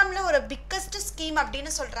அஸ்ஸாமில் ஒரு பிக்கஸ்ட் ஸ்கீம்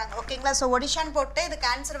அப்படின்னு சொல்கிறாங்க. ஓகேங்களா, ஸோ ஒடிஷான்னு போட்டு இதுக்கு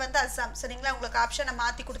ஆன்சர் வந்து அஸ்ஸாம். சரிங்களா, உங்களுக்கு ஆப்ஷனை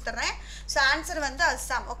மாற்றி கொடுத்துட்றேன். ஸோ ஆன்சர் வந்து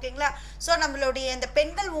அஸ்ஸாம். ஓகேங்களா, ஸோ நம்மளுடைய இந்த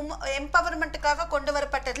பெண்கள் எம்பவர்மெண்ட்டுக்காக கொண்டு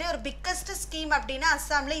வரப்பட்டதுலேயே ஒரு பிக்கஸ்ட் ஸ்கீம் அப்படின்னா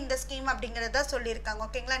அஸ்ஸாமில் இந்த ஸ்கீம் அப்படிங்கிறத சொல்லியிருக்காங்க.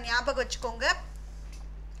 ஓகேங்களா, ஞாபகம் வச்சுக்கோங்க.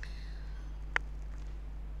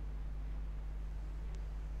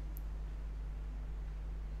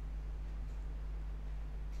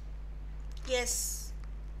 எஸ்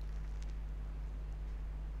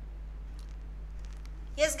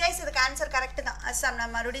எஸ் கைஸ், இதுக்கு ஆன்சர் கரெக்டு தான். அஸ்ஸாம்.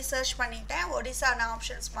 நான் மறுபடியும் சர்ச் பண்ணிட்டேன். ஒடிசா நான்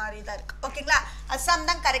ஆப்ஷன்ஸ் மாதிரி தான் இருக்குது. ஓகேங்களா, அஸ்ஸாம்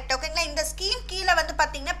தான் கரெக்ட். ஓகேங்களா, இந்த ஸ்கீம் கீழே வந்து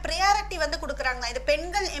பார்த்தீங்கன்னா ப்ரையாரிட்டி வந்து கொடுக்குறாங்க. இது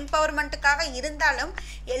பெண்கள் எம்பவர்மெண்ட்டுக்காக இருந்தாலும்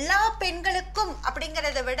எல்லா பெண்களுக்கும்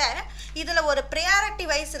அப்படிங்கிறத விட இதில் ஒரு ப்ரையாரிட்டி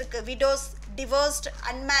வைஸ் இருக்குது. விடோஸ், டிவோர்ஸ்ட்,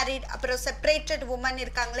 அன்மேரிட், அப்புறம் செப்பரேட்டட் உமன்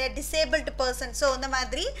இருக்காங்களே, டிசேபிள்டு பர்சன். ஸோ இந்த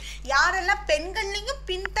மாதிரி யாரெல்லாம் பெண்கள்லையும்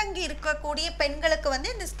பின்தங்கி இருக்கக்கூடிய பெண்களுக்கு வந்து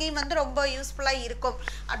இந்த ஸ்கீம் வந்து ரொம்ப யூஸ்ஃபுல்லாக இருக்கும்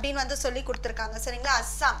அப்படின்னு வந்து சொல்லி கொடுத்துருக்காங்க. சரிங்களா,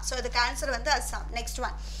 அஸ்ஸாம். ஸோ இதுக்கு ஆன்சர் வந்து Assam. Next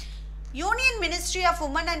one, union ministry of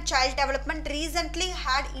woman and child development recently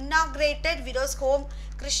had inaugurated widows home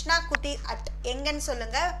Krishna குட்டீர் at எங்கன்னு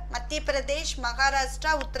சொல்லுங்கள்? மத்திய பிரதேஷ்,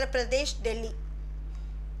 மகாராஷ்டிரா, உத்தரப்பிரதேஷ், டெல்லி.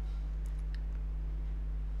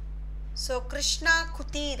 ஸோ கிருஷ்ணா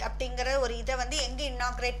குத்தீர் அப்படிங்கிற ஒரு இதை வந்து எங்கே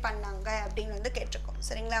இன்னாக்ரேட் பண்ணாங்க அப்படின்னு வந்து கேட்டிருக்கோம்.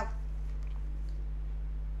 சரிங்களா,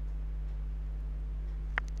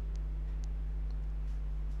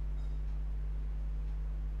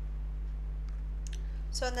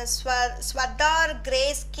 ஸோ அந்த ஸ்வதார் கிரே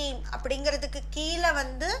ஸ்கீம் அப்படிங்கிறதுக்கு கீழே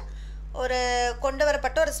வந்து ஒரு கொண்டு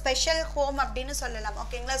வரப்பட்ட ஒரு ஸ்பெஷல் ஹோம் அப்படின்னு சொல்லலாம்.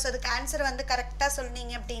 ஓகேங்களா, ஸோ அதுக்கு ஆன்சர் வந்து கரெக்டாக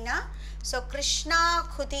சொன்னீங்க அப்படின்னா ஸோ கிருஷ்ணா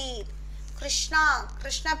குதீர்.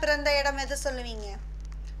 கிருஷ்ணா பிறந்த இடம் எது சொல்லுவீங்க?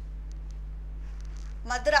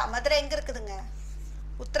 மதுரை எங்கே இருக்குதுங்க?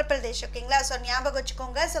 உத்தரப்பிரதேஷ். ஓகேங்களா, ஸோ ஞாபகம்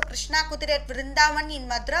வச்சுக்கோங்க. ஸோ கிருஷ்ணா குதிரை விருந்தாவன் இன்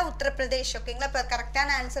மதுரா, உத்தரப்பிரதேஷ். ஓகேங்களா, இப்போ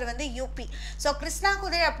கரெக்டான ஆன்சர் வந்து யூபி. ஸோ கிருஷ்ணா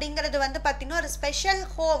குதிரை அப்படிங்கிறது வந்து பார்த்தீங்கன்னா ஒரு special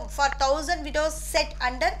home for 1000 widows set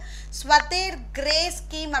under ஸ்வதேர் grey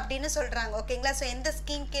scheme அப்படின்னு சொல்கிறாங்க. ஓகேங்களா, ஸோ எந்த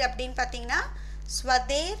ஸ்கீம் கீழ் அப்படின்னு பார்த்தீங்கன்னா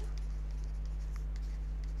ஸ்வதேர்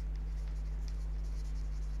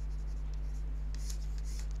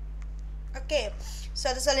ஓகே. ஸோ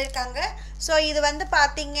அது சொல்லியிருக்காங்க. ஸோ இது வந்து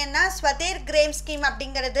பார்த்தீங்கன்னா ஸ்வதேர் கிரேம் ஸ்கீம்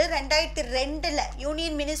அப்படிங்கிறது 2002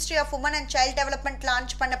 union ministry of woman and child development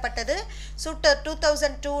launch பண்ணப்பட்டது. So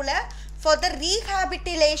 2002 for the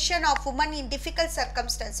rehabilitation of woman in difficult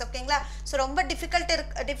circumstances. ஓகேங்களா, ஸோ ரொம்ப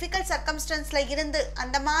டிஃபிகல்ட் சர்க்கம்ஸ்டன்ஸில் இருந்து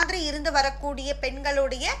அந்த மாதிரி இருந்து வரக்கூடிய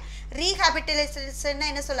பெண்களுடைய ரீஹாபிட்டேஷன்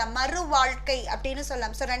என்ன சொல்லலாம்? மறு வாழ்க்கை அப்படின்னு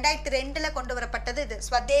சொல்லலாம். ஸோ 2002 கொண்டு வரப்பட்டது இது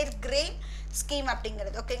ஸ்வதேர் கிரேம் ஸ்கீம்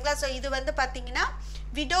அப்படிங்கிறது. ஓகேங்களா, ஸோ இது வந்து பார்த்தீங்கன்னா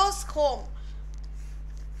விடோஸ் ஹோம்.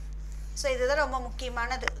 ஸோ இதுதான் ரொம்ப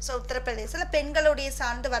முக்கியமானது. ஸோ உத்தரப்பிரதேசத்தில் பெண்களுடைய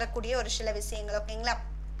சார்ந்து வரக்கூடிய ஒரு சில விஷயங்கள். ஓகேங்களா,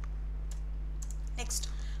 next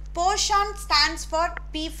POSHAN stands for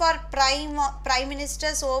P for Prime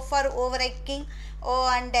Minister's, O for Overarching, O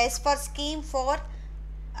and S for Scheme for,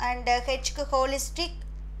 and H holistic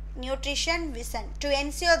nutrition vision to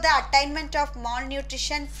ensure the attainment of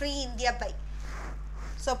malnutrition free India by.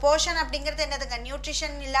 So Poshan அப்படிங்கிறது என்னதுங்க?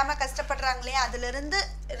 Nutrition இல்லாமல் கஷ்டப்படுறாங்களே அதிலிருந்து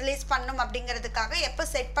release பண்ணும் அப்படிங்கிறதுக்காக எப்போ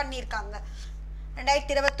set பண்ணியிருக்காங்க?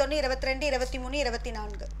 2021, 22, 23,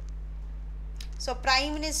 24. So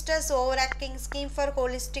prime ministers ஓவர்ஆக்கிங் scheme for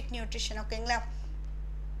holistic nutrition. ஓகேங்களா,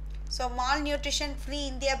 so mall nutrition free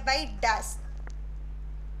India by days.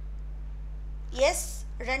 S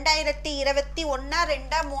 2021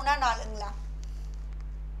 2 3 4ங்களா?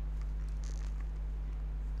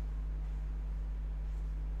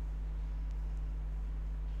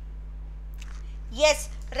 S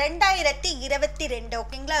 2022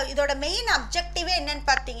 ஓகேங்களா. இதோட மெயின் அப்ஜெக்டிவே என்னன்னு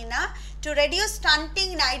பார்த்தீங்கன்னா to reduce stunting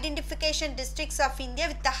in identification districts of India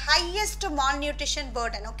with the highest malnutrition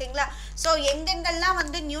burden ஓகேங்களா. So எங்கெங்கெல்லாம்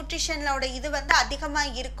வந்து நியூட்ரிஷனோட இது வந்து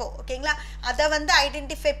அதிகமாக இருக்கும் ஓகேங்களா, அதை வந்து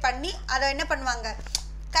ஐடென்டிஃபை பண்ணி அதை என்ன பண்ணுவாங்க,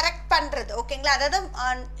 கரெக்ட் பண்ணுறது ஓகேங்களா. அதாவது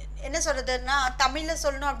என்ன சொல்கிறதுன்னா தமிழில்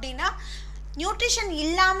சொல்லணும் அப்படின்னா நியூட்ரிஷன்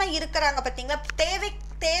இல்லாமல் இருக்கிறாங்க பார்த்தீங்களா,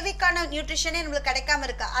 தேவைக்கான நியூட்ரிஷனே நம்மளுக்கு கிடைக்காம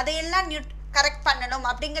இருக்கு, அதையெல்லாம் கரெக்ட் பண்ணணும்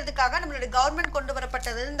அப்படிங்கிறதுக்காக நம்மளுடைய கவர்மெண்ட் கொண்டு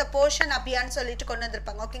வரப்பட்டது இந்த போஷன் அபியான் சொல்லிட்டு கொண்டு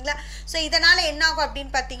வந்திருப்பாங்க ஓகேங்களா. ஸோ இதனால் என்ன ஆகும்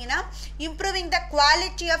அப்படின்னு பார்த்தீங்கன்னா improving the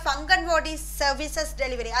quality of anganwadi services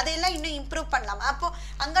delivery, அதையெல்லாம் இன்னும் இம்ப்ரூவ் பண்ணலாம். அப்போது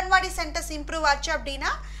அங்கன்வாடி சென்டர்ஸ் இம்ப்ரூவ் ஆச்சு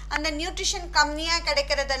அப்படின்னா அந்த நியூட்ரிஷன் கம்மியாக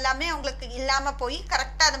கிடைக்கிறது எல்லாமே அவங்களுக்கு இல்லாமல் போய்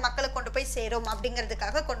கரெக்டாக அது மக்களுக்கு கொண்டு போய் சேரும்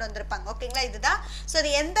அப்படிங்கிறதுக்காக கொண்டு வந்திருப்பாங்க ஓகேங்களா. இதுதான். ஸோ இது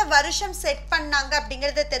எந்த வருஷம் செட் பண்ணாங்க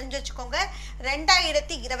அப்படிங்கிறத தெரிஞ்சு வச்சுக்கோங்க,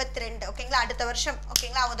 2022 ஓகேங்களா, அடுத்த வருஷம்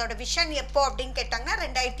ஓகேங்களா. அவங்களோட விஷன் எப்போ அப்படின்னு கேட்டாங்கன்னா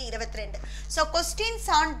 2022. ஸோ கொஸ்டின்ஸ்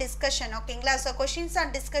ஆன் டிஸ்கஷன் ஓகேங்களா. So questions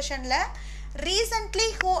on டிஸ்கஷனில் recently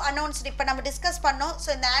who announced இப்போ நம்ம டிஸ்கஸ் பண்ணோம்.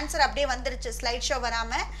 ஸோ இந்த ஆன்சர் அப்படியே வந்துருச்சு ஸ்லைட் ஷோ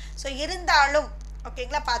வராமல். ஸோ இருந்தாலும்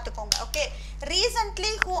ஓகேங்களா பார்த்துக்கோங்க. Okay, recently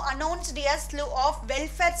who announced a slew of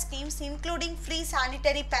welfare schemes including free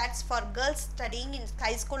sanitary pads for girls studying in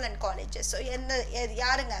high school and colleges. So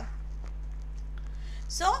யாருங்க?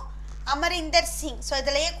 ஸோ அமரிந்தர் சிங். ஸோ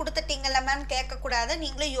இதிலேயே கொடுத்துட்டீங்கல்ல மேம், கேட்கக்கூடாது,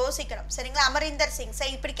 நீங்களும் யோசிக்கணும் சரிங்களா. அமரிந்தர் சிங். ஸோ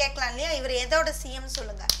இப்படி கேட்கலாம் இல்லையா, இவர் எதோட சிஎம்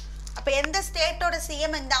சொல்லுங்கள். அப்போ எந்த ஸ்டேட்டோட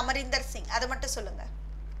சிஎம் இந்த அமரிந்தர் சிங், அதை மட்டும் சொல்லுங்கள்.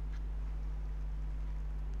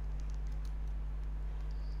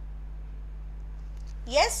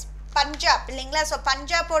 எஸ், பஞ்சாப் இல்லைங்களா. ஸோ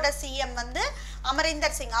பஞ்சாபோட சிஎம் வந்து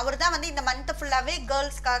அமரிந்தர் சிங், அவர் தான் வந்து இந்த மந்த் ஃபுல்லாகவே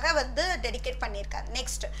கேர்ள்ஸ்க்காக வந்து டெடிகேட் பண்ணியிருக்காரு.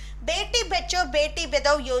 நெக்ஸ்ட், பேட்டி பெச்சோ பேட்டி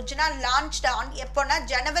பெதவ் யோஜனா லான்ச்ட் ஆன் எப்போனா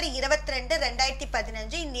ஜனவரி 22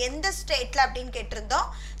 2015. இந்த எந்த ஸ்டேட்டில் அப்படின்னு கேட்டிருந்தோம்.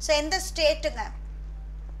 ஸோ எந்த ஸ்டேட்டுங்க?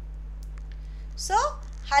 ஸோ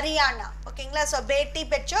ஹரியானா ஓகேங்களா. ஸோ பேட்டி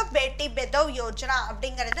பெச்சோ பேட்டி பெதவ் யோஜனா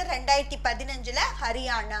அப்படிங்கிறது 2015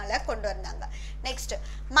 ஹரியானாவில் கொண்டு வந்தாங்க. நெக்ஸ்ட்,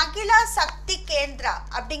 மகிழா சக்தி கேந்திரா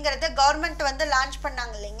அப்படிங்கிறத கவர்மெண்ட் வந்து லான்ச்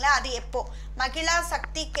பண்ணாங்க இல்லைங்களா, அது எப்போ? மகிழா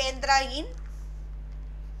சக்தி கேந்திரா இன்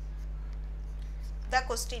the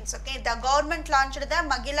questions. Okay, the government launched the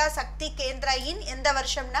Mahila சக்தி கேந்திரா இன் எந்த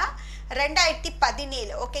வருஷம்னா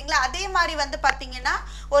 2017 ஓகேங்களா. அதே மாதிரி வந்து பார்த்தீங்கன்னா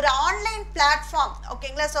ஒரு ஆன்லைன் பிளாட்ஃபார்ம்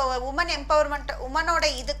ஓகேங்களா. ஸோ உமன் எம்பவர்மெண்ட், உமனோட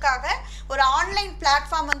இதுக்காக ஒரு ஆன்லைன்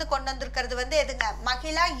பிளாட்ஃபார்ம் வந்து கொண்டு வந்திருக்கிறது வந்து எதுங்க?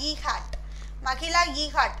 மகிழா இ-ஹாட். மகிழா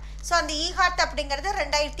இ-ஹாட். ஸோ அந்த இ-ஹாட் அப்படிங்கிறது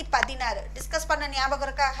 2016 டிஸ்கஸ் பண்ண ஞாபகம்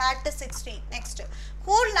இருக்கா? Had 16. Next,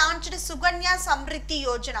 who launched Sukanya Samriddhi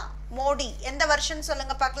Yojana? Modi. எந்த வருஷம்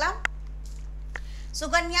சொல்லுங்க பார்க்கலாம்.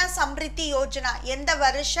 சுகன்யா சம்ரித்தி யோஜனா எந்த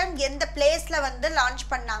வருஷம் எந்த பிளேஸ்ல வந்து லான்ச்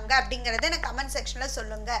பண்ணாங்க அப்படிங்கறத எனக்கு கமெண்ட் செக்ஷன்ல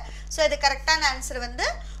சொல்லுங்க. ஸோ இது கரெக்டான ஆன்சர் வந்து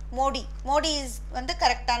மோடி. மோடி இஸ் வந்து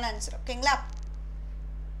கரெக்டான ஆன்சர் ஓகேங்களா.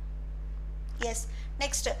 எஸ்.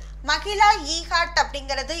 நெக்ஸ்ட், மகிழா இ-ஹாட்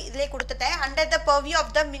அப்படிங்கிறது இதிலே கொடுத்துட்டேன். Under the purview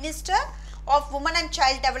of the minister of woman and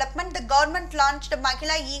child development the government launched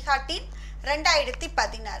Mahila இ-ஹாட் இன்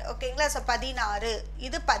 2016 ஓகேங்களா. ஸோ 16,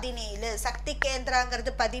 இது 17, சக்தி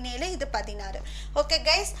கேந்திராங்கிறது 17, இது 16. ஓகே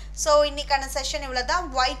கைஸ், ஸோ இன்னைக்கான செஷன் இவ்வளோ தான்.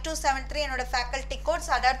 Y273 என்னோட ஃபேக்கல்ட்டி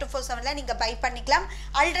கோட்ஸ் ADDA247 நீங்கள் பை பண்ணிக்கலாம்.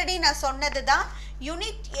 ஆல்ரெடி நான் சொன்னது தான்.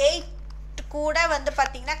 யூனிட் 8 கூட வந்து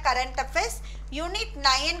பார்த்தீங்கன்னா கரண்ட் அஃபேர்ஸ், யூனிட்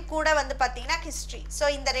 9 கூட வந்து பார்த்தீங்கன்னா ஹிஸ்ட்ரி. ஸோ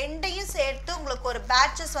இந்த ரெண்டையும் சேர்த்து உங்களுக்கு ஒரு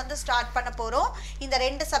பேட்சஸ் வந்து ஸ்டார்ட் பண்ண போகிறோம். இந்த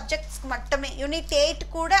 2 சப்ஜெக்ட்ஸ்க்கு மட்டுமே. யூனிட் 8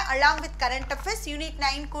 கூட along with current affairs, unit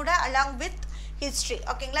 9 கூட அலாங் வித் ஹிஸ்ட்ரி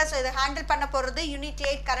ஓகேங்களா. ஸோ இதை ஹேண்டில் பண்ண போகிறது யூனிட்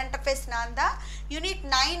 8 கரண்ட் அஃபேர்ஸ் நான் தான். யூனிட்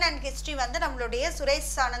 9 அண்ட் ஹிஸ்ட்ரி வந்து நம்மளுடைய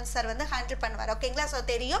சுரேஷ் ஆனந்த் சார் வந்து ஹேண்டில் பண்ணுவார் ஓகேங்களா. ஸோ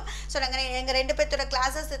தெரியும். ஸோ நாங்கள் எங்கள் 2 பேர்த்தோட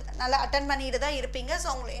கிளாஸஸ் நல்லா அட்டன் பண்ணிட்டு தான் இருப்பீங்க. ஸோ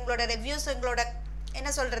எங்களோட ரிவ்யூஸ், எங்களோட என்ன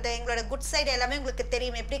சொல்கிறது, எங்களோட குட் சைடு எல்லாமே உங்களுக்கு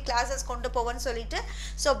தெரியும், எப்படி கிளாஸஸ் கொண்டு போவோன்னு சொல்லிட்டு.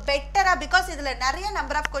 ஸோ பெட்டராக, பிகாஸ் இதில் நிறைய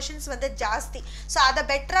நம்பர் ஆஃப் கொஷின்ஸ் வந்து ஜாஸ்தி. ஸோ அதை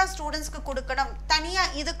பெட்டராக ஸ்டூடெண்ட்ஸ்க்கு கொடுக்கணும்.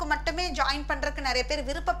 தனியாக இதுக்கு மட்டுமே ஜாயின் பண்ணுறதுக்கு நிறைய பேர்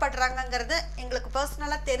விருப்பப்படுறாங்கங்கிறது எங்களுக்கு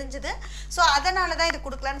பர்சனலாக தெரிஞ்சுது. ஸோ அதனால தான் இது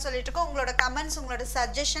கொடுக்கலான்னு சொல்லிட்டு இருக்கோம். உங்களோட கமெண்ட்ஸ், உங்களோட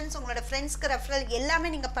சஜஷன்ஸ், உங்களோட ஃப்ரெண்ட்ஸ்க்கு ரெஃபரல்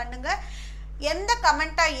எல்லாமே நீங்கள் பண்ணுங்கள். எந்த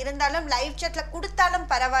கமெண்ட்டாக இருந்தாலும் லைவ் சேட்டில் கொடுத்தாலும்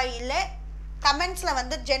பரவாயில்லை, கமெண்ட்ஸில்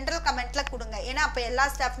வந்து ஜென்ரல் கமெண்ட்டில் கொடுங்க. ஏன்னா அப்போ எல்லா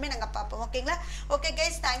ஸ்டாஃப்மே நாங்கள் பார்ப்போம் ஓகேங்களா. ஓகே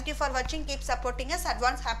கைஸ், தேங்க்யூ ஃபார் வாட்சிங். Keep supporting us.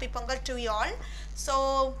 Advance happy Pongal to you all. So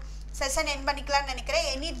session என் பண்ணிக்கலாம்னு நினைக்கிறேன்.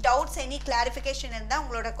 எனி டவுட்ஸ், எனி கிளாரிஃபிகேஷன் இருந்தால்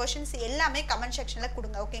உங்களோட கொஷின்ஸ் எல்லாமே கமெண்ட் செக்ஷனில்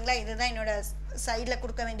கொடுங்க ஓகேங்களா. இதுதான் என்னோட சைடில்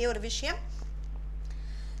கொடுக்க வேண்டிய ஒரு விஷயம்.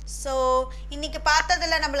 ஸோ இன்னைக்கு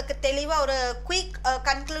பார்த்ததுல நம்மளுக்கு தெளிவாக ஒரு குயிக்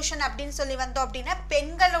கன்க்ளூஷன் அப்படின்னு சொல்லி வந்தோம் அப்படின்னா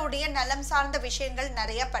பெண்களுடைய நலம் சார்ந்த விஷயங்கள்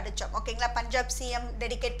நிறைய படித்தோம் ஓகேங்களா. பஞ்சாப் சிஎம்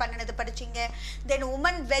டெடிகேட் பண்ணினது படிச்சிங்க. தென்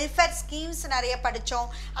உமன் வெல்ஃபேர் ஸ்கீம்ஸ் நிறைய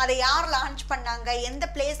படித்தோம். அதை யார் லான்ச் பண்ணாங்க, எந்த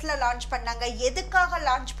பிளேஸில் லான்ச் பண்ணாங்க, எதுக்காக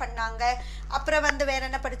லான்ச் பண்ணாங்க, அப்புறம் வந்து வேற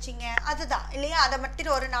என்ன படிச்சிங்க, அதுதான் இல்லையா. அதை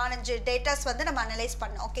மட்டும் ஒரு 4-5 டேட்டாஸ் வந்து நம்ம அனலைஸ்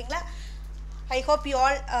பண்ணோம் ஓகேங்களா. I hope you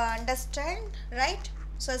all understand right.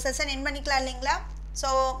 So session என் பண்ணிக்கலாம் இல்லைங்களா. ஸோ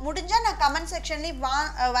முடிஞ்சால் நான் கமெண்ட் செக்ஷன்லேயும்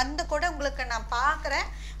வந்து கூட உங்களுக்கு நான் பார்க்குறேன்.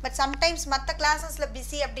 பட் சம்டைம்ஸ் மற்ற கிளாஸஸில்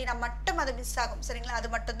பிஸி அப்படின்னா மட்டும் அது மிஸ் ஆகும் சரிங்களா. அது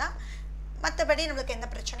மட்டும்தான், மற்றபடி நம்மளுக்கு எந்த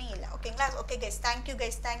பிரச்சனையும் இல்லை ஓகேங்களா. Okay guys,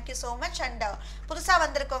 thank you so much. And புதுசாக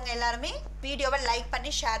வந்திருக்கவங்க எல்லாருமே வீடியோவை லைக்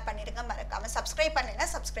பண்ணி ஷேர் பண்ணிடுங்க. மறக்காமல் சப்ஸ்கிரைப் பண்ணலைன்னா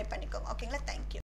சப்ஸ்கிரைப் பண்ணிக்கோங்க ஓகேங்களா. தேங்க்யூ.